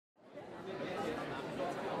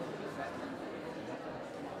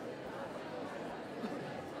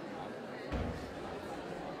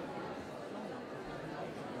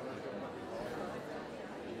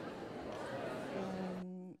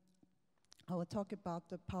will talk about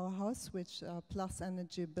the Powerhouse, which plus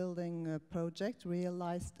energy building project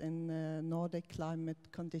realized in Nordic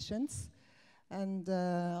climate conditions. And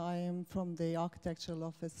I am from the architectural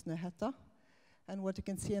office Snøhetta. And what you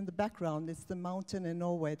can see in the background is the mountain in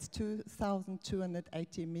Norway. It's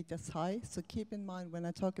 2,280 meters high. So keep in mind when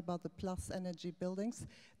I talk about the plus energy buildings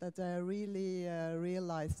that they are really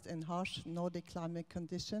realized in harsh Nordic climate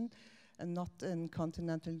condition and not in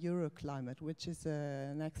continental Euro climate, which is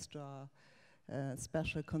an extra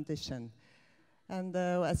special condition. And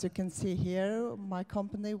as you can see here, my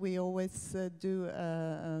company, we always do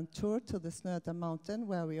a tour to the Snøhetta mountain,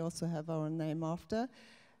 where we also have our name after.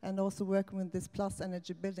 And also working with this plus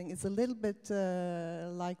energy building is a little bit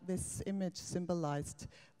like this image symbolized,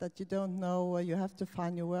 that you don't know, you have to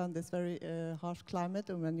find your way in this very harsh climate,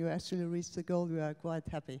 and when you actually reach the goal, you are quite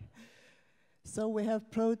happy. So we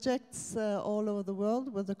have projects all over the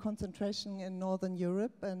world with a concentration in Northern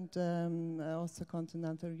Europe and also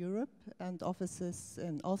continental Europe, and offices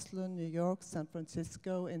in Oslo, New York, San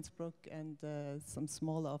Francisco, Innsbruck, and some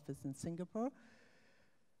smaller office in Singapore.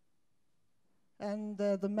 And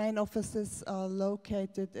the main offices are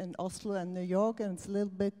located in Oslo and New York, and it's a little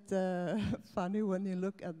bit funny when you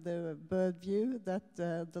look at the bird view that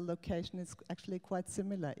the location is actually quite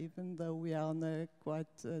similar, even though we are on a quite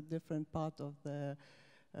different part of the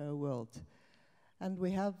world. And we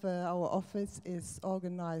have, our office is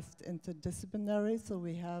organized interdisciplinary, so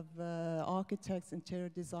we have architects, interior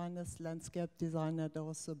designers, landscape designers,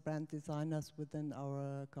 also brand designers within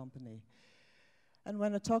our company. And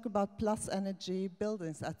when I talk about plus energy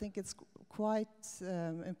buildings, I think it's quite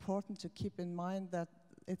important to keep in mind that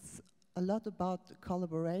it's a lot about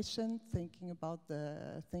collaboration, thinking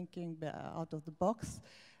out of the box,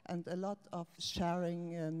 and a lot of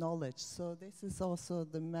sharing knowledge. So this is also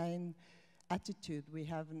the main attitude we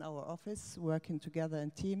have in our office, working together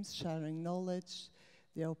in teams, sharing knowledge,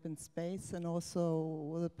 the open space, and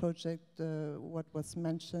also the project, what was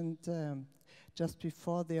mentioned just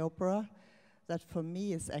before the opera, that for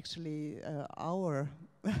me is actually our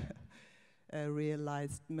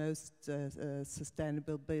realized most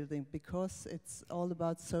sustainable building, because it's all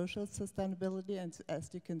about social sustainability, and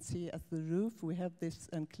as you can see at the roof, we have this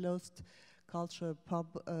enclosed cultural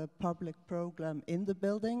public program in the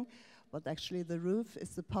building, but actually the roof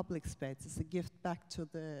is the public space. It's a gift back to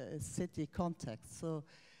the city context. So,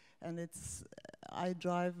 and it's, I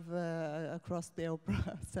drive across the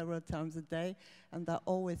opera several times a day, and there are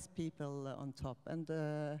always people on top. And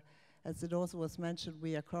as it also was mentioned,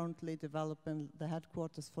 we are currently developing the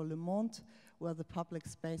headquarters for Le Monde, where the public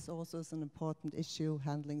space also is an important issue,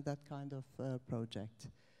 handling that kind of project.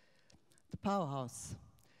 The Powerhouse,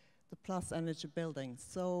 the plus energy building.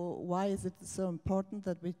 So why is it so important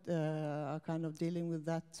that we are kind of dealing with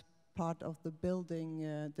that part of the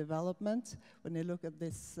building development? When you look at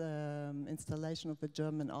this installation of a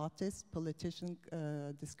German artist, politician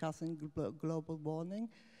discussing global warming.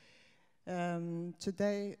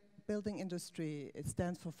 Today, building industry, it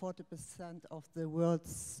stands for 40% of the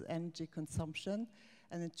world's energy consumption,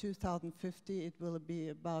 and in 2050 it will be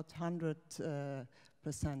about 100%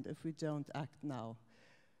 if we don't act now.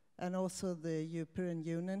 And also the European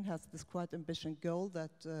Union has this quite ambitious goal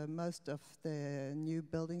that most of the new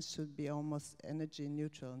buildings should be almost energy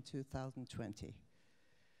neutral in 2020.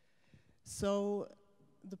 So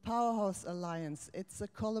the Powerhouse Alliance, it's a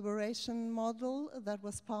collaboration model that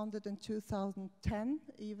was founded in 2010,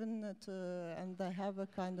 and they have a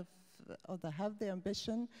kind of, or they have the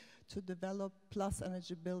ambition to develop plus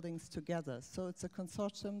energy buildings together. So it's a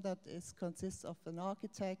consortium that consists of an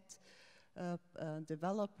architect,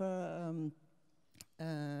 developer,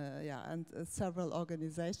 and several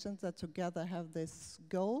organizations that together have this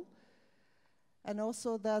goal. And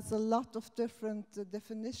also there's a lot of different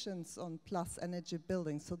definitions on plus energy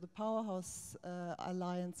buildings. So the Powerhouse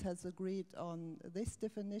Alliance has agreed on this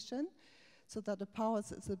definition, so that a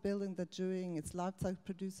powerhouse is a building that during its lifetime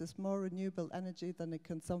produces more renewable energy than it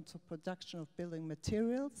consumes for production of building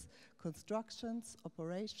materials, constructions,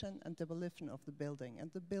 operation, and demolition of the building.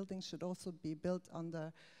 And the building should also be built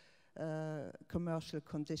under commercial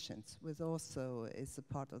conditions, which also is a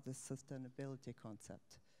part of the sustainability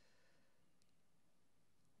concept.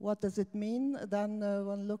 What does it mean then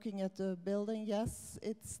when looking at the building? Yes,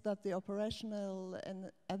 it's that the operational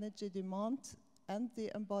energy demand and the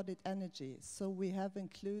embodied energy. So we have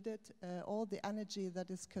included all the energy that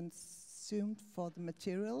is consumed for the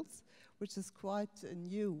materials, which is quite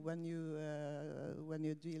new when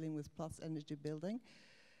you're dealing with plus energy building.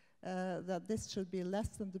 That this should be less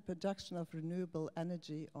than the production of renewable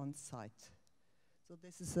energy on site. So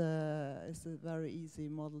this is a very easy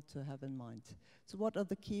model to have in mind. So what are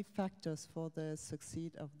the key factors for the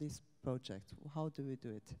succeed of this project? How do we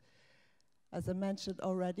do it? As I mentioned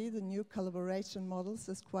already, the new collaboration models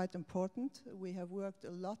is quite important. We have worked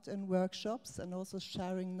a lot in workshops and also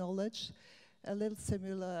sharing knowledge. A little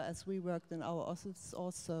similar as we worked in our office,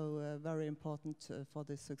 also very important for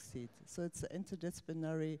this succeed. So it's an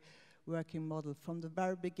interdisciplinary working model from the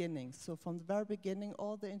very beginning. So from the very beginning,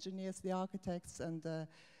 all the engineers, the architects, and the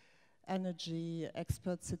energy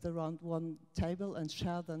experts sit around one table and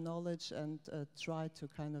share their knowledge and try to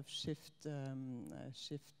kind of shift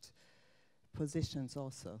positions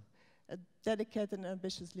also. A dedicated and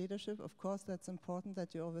ambitious leadership, of course, that's important,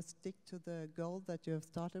 that you always stick to the goal that you have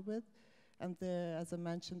started with. And as I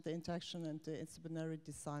mentioned, the interaction and the disciplinary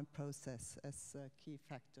design process as a key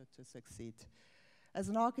factor to succeed. As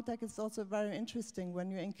an architect, it's also very interesting when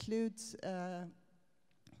you include the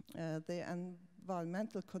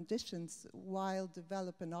environmental conditions while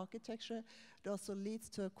developing architecture. It also leads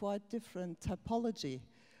to a quite different typology,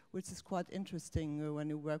 which is quite interesting when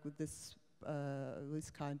you work with this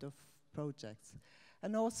kind of projects.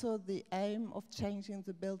 And also the aim of changing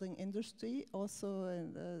the building industry, also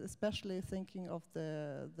especially thinking of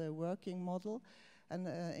the working model, and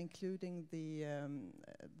including the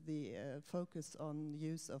focus on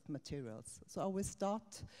use of materials. So I will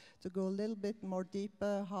start to go a little bit more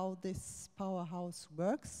deeper how this powerhouse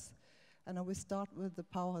works. And I will start with the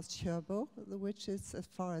Powerhouse Kjørbo, which is, as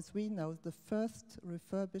far as we know, the first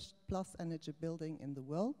refurbished plus energy building in the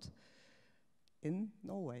world in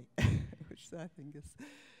Norway, which I think is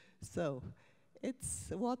so.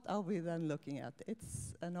 What are we then looking at?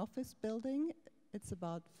 It's an office building. It's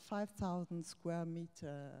about 5,000 square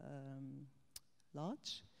meter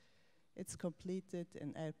large. It's completed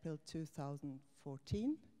in April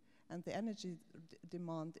 2014, and the energy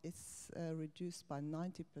demand is reduced by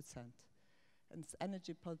 90%. And it's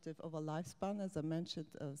energy positive over lifespan, as I mentioned,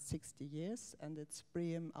 60 years, and it's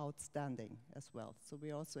BREEAM outstanding as well. So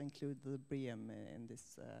we also include the BREEAM in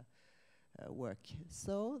this work.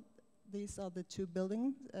 So these are the two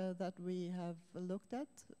buildings that we have looked at,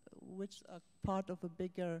 which are part of a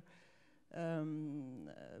bigger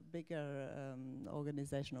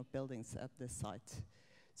organization of buildings at this site.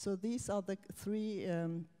 So these are the three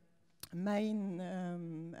main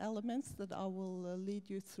elements that I will lead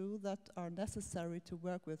you through that are necessary to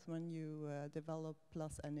work with when you develop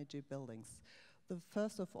plus energy buildings. The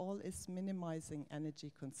first of all is minimizing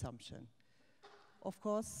energy consumption. Of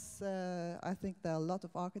course, I think there are a lot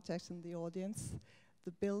of architects in the audience.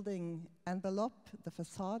 The building envelope, the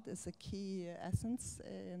facade, is a key essence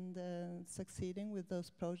in succeeding with those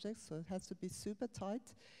projects. So it has to be super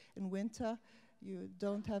tight. In winter, you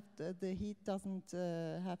don't have the heat doesn't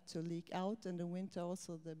have to leak out. In the winter,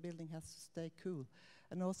 also the building has to stay cool.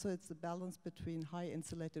 And also, it's a balance between high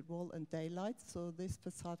insulated wall and daylight. So this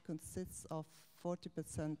facade consists of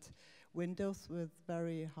 40% windows with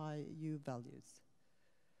very high U values.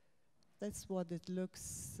 That's what it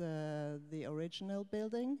looks, the original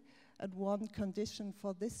building. And one condition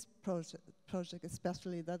for this project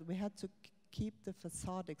especially, that we had to keep the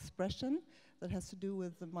facade expression that has to do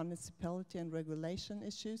with the municipality and regulation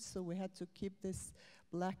issues. So we had to keep this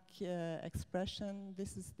black expression.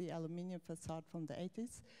 This is the aluminium facade from the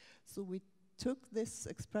 80s. So we took this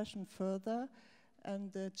expression further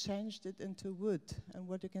and changed it into wood. And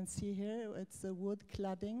what you can see here, it's a wood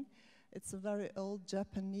cladding. It's a very old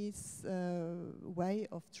Japanese way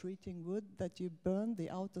of treating wood, that you burn the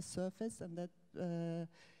outer surface and that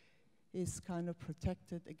is kind of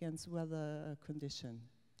protected against weather condition.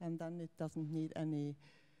 And then it doesn't need any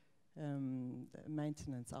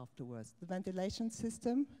maintenance afterwards. The ventilation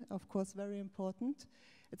system, of course, very important.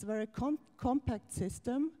 It's a very compact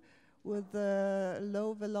system with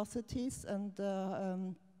low velocities and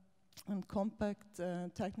compact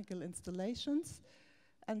technical installations.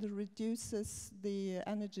 And it reduces the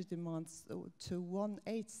energy demands to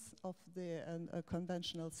 1/8 of the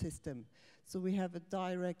conventional system. So we have a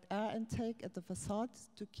direct air intake at the facade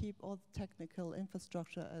to keep all the technical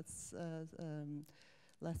infrastructure as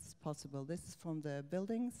less as possible. This is from the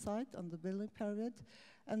building site on the building period.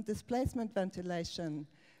 And displacement ventilation,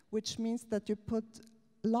 which means that you put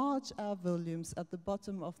large air volumes at the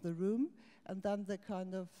bottom of the room, and then the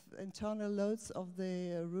kind of internal loads of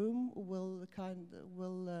the room will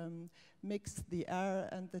mix the air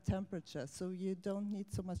and the temperature. So you don't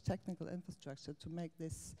need so much technical infrastructure to make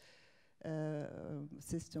this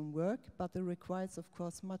system work, but it requires, of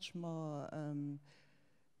course, much more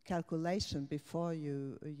calculation before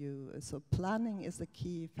so planning is a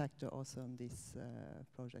key factor also on this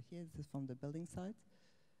project here. This is from the building side.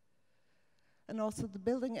 And also the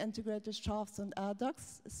building integrated shafts and air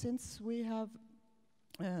ducts, since we are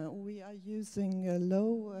using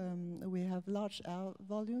we have large air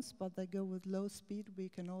volumes, but they go with low speed. We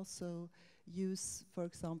can also use, for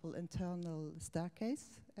example, internal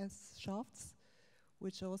staircase as shafts,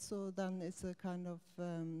 which also then is a kind of,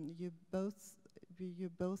 you both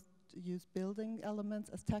use building elements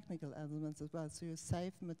as technical elements as well, so you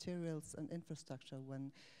save materials and infrastructure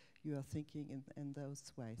when you are thinking in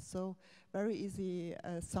those ways. So very easy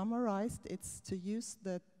summarized, it's to use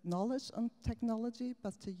the knowledge on technology,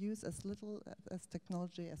 but to use as little as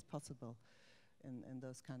technology as possible in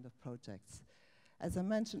those kind of projects. As I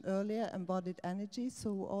mentioned earlier, embodied energy,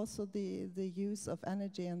 so also the use of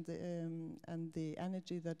energy and the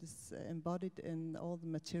energy that is embodied in all the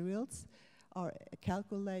materials are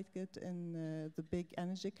calculated in the big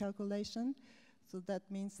energy calculation. So that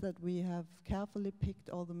means that we have carefully picked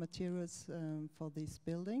all the materials for this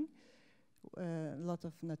building. A lot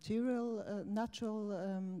of natural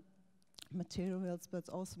materials, but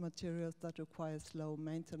also materials that require slow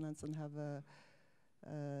maintenance and have a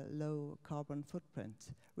low carbon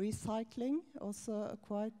footprint. Recycling, also a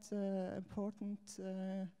quite important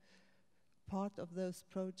part of those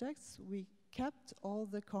projects. We kept all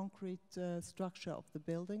the concrete structure of the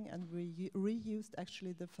building, and we reused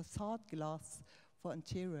actually the facade glass for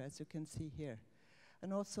interior, as you can see here.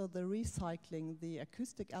 And also the recycling, the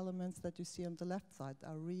acoustic elements that you see on the left side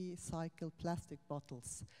are recycled plastic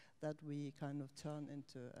bottles that we kind of turn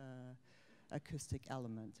into acoustic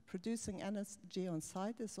element. Producing energy on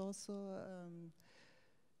site is also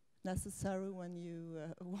necessary when you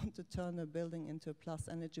want to turn a building into a plus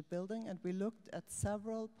energy building, and we looked at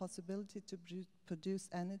several possibilities to produce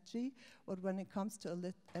energy, but when it comes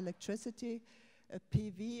to electricity,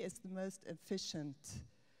 PV is the most efficient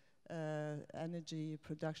energy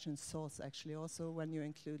production source, actually. Also, when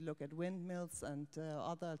you look at windmills and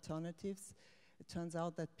other alternatives, it turns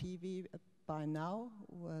out that PV by now,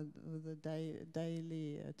 with the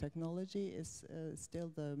daily technology, is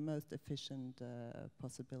still the most efficient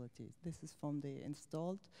possibility. This is from the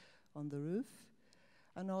installed on the roof.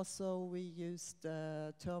 And also we used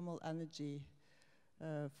thermal energy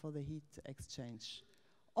for the heat exchange.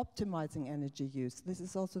 Optimizing energy use, this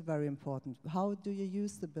is also very important. How do you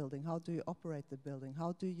use the building? How do you operate the building?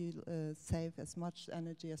 How do you save as much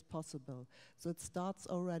energy as possible? So it starts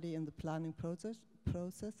already in the planning process,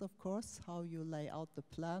 of course, how you lay out the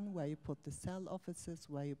plan, where you put the cell offices,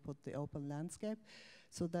 where you put the open landscape,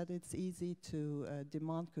 so that it's easy to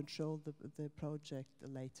demand control the project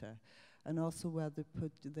later. And also where they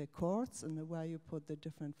put the cores and where you put the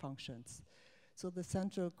different functions. So the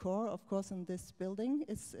central core, of course, in this building,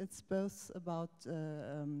 it's both about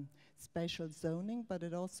spatial zoning, but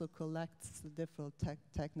it also collects the different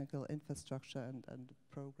technical infrastructure and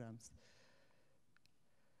programs.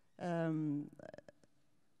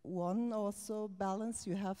 One also balance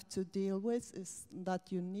you have to deal with is that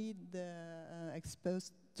you need the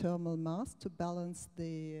exposed thermal mass to balance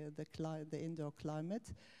the indoor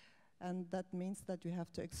climate, and that means that you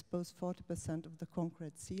have to expose 40% of the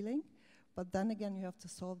concrete ceiling. But then again, you have to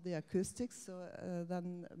solve the acoustics, so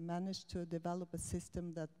then manage to develop a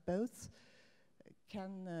system that both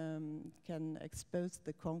can expose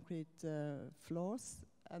the concrete floors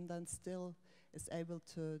and then still is able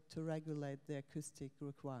to regulate the acoustic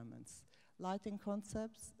requirements. Lighting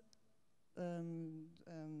concepts,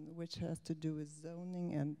 which has to do with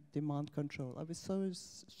zoning and demand control. I will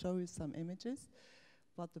show you some images,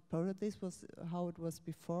 but the product, this was how it was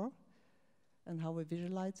before, and how we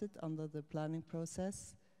visualize it under the planning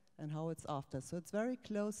process, and how it's after. So it's very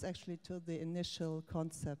close actually to the initial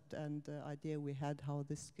concept and idea we had how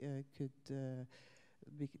this could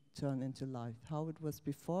be turned into life. How it was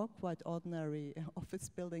before, quite ordinary office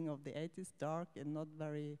building of the 80s, dark and not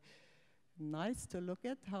very nice to look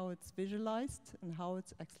at, how it's visualized and how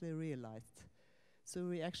it's actually realized. So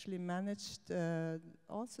we actually managed,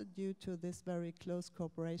 also due to this very close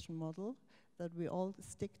cooperation model, that we all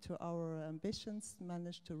stick to our ambitions,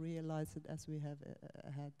 managed to realize it as we have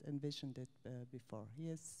had envisioned it before.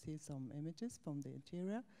 Here's some images from the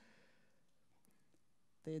interior.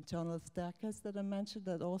 The internal staircase that I mentioned,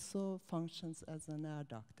 that also functions as an air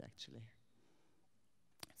duct, actually.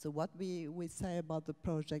 So what we say about the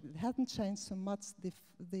project, it hasn't changed so much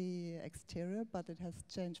the exterior, but it has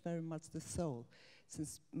changed very much the soul,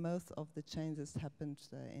 since most of the changes happened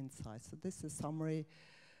inside. So this is summary.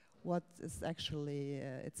 What is actually,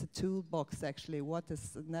 it's a toolbox actually, what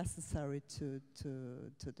is necessary to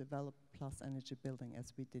develop plus energy building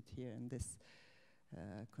as we did here in this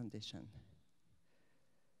condition.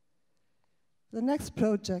 The next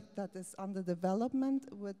project that is under development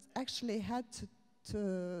would actually had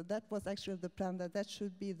that was actually the plan that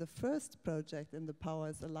should be the first project in the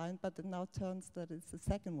Powerhouse line, but it now turns that it's the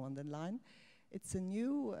second one in line. It's a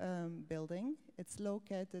new building. It's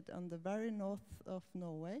located on the very north of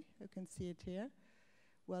Norway. You can see it here,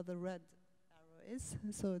 where the red arrow is.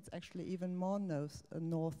 So it's actually even more north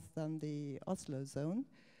than the Oslo zone.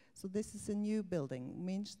 So this is a new building,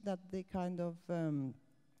 means that the kind of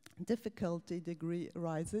difficulty degree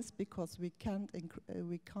rises because we can't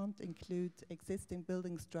include existing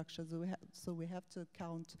building structures. So we have to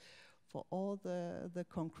account for all the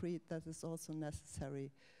concrete that is also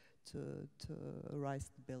necessary to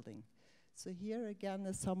rise the building. So here again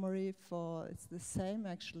a summary for, it's the same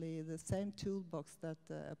actually, the same toolbox that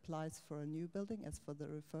applies for a new building as for the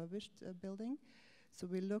refurbished building. So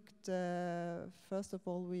we looked, first of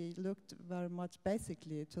all, we looked very much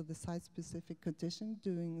basically to the site-specific condition,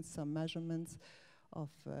 doing some measurements of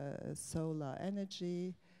solar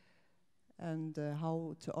energy and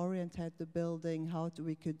how to orientate the building, how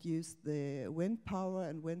we could use the wind power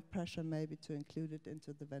and wind pressure maybe to include it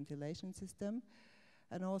into the ventilation system,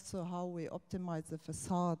 and also how we optimize the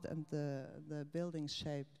facade and the building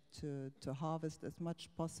shape to harvest as much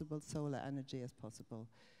possible solar energy as possible.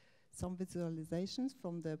 Some visualizations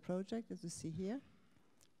from the project, as you see here,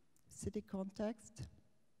 city context,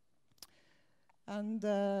 and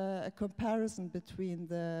a comparison between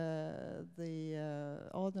the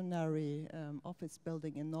ordinary office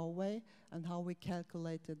building in Norway and how we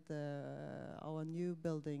calculated our new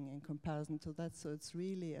building in comparison to that. So it's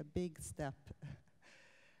really a big step.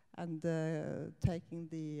 And taking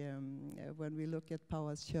the, when we look at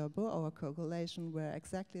Powerhouse Kjørbo, our calculation were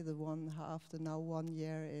exactly the one after now 1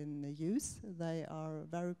 year in use. They are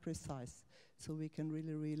very precise, so we can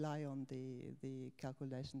really rely on the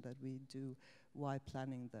calculation that we do while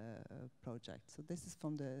planning the project. So this is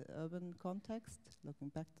from the urban context, looking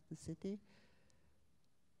back to the city.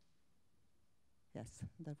 Yes,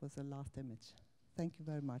 that was the last image. Thank you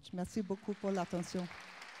very much. Merci beaucoup pour l'attention.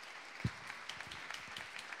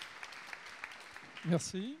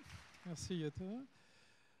 Merci, merci Jette.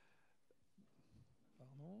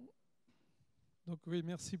 Pardon. Donc oui,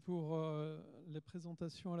 merci pour les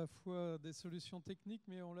présentations à la fois des solutions techniques,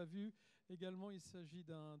 mais on l'a vu également, il s'agit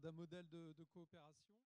d'un modèle de coopération.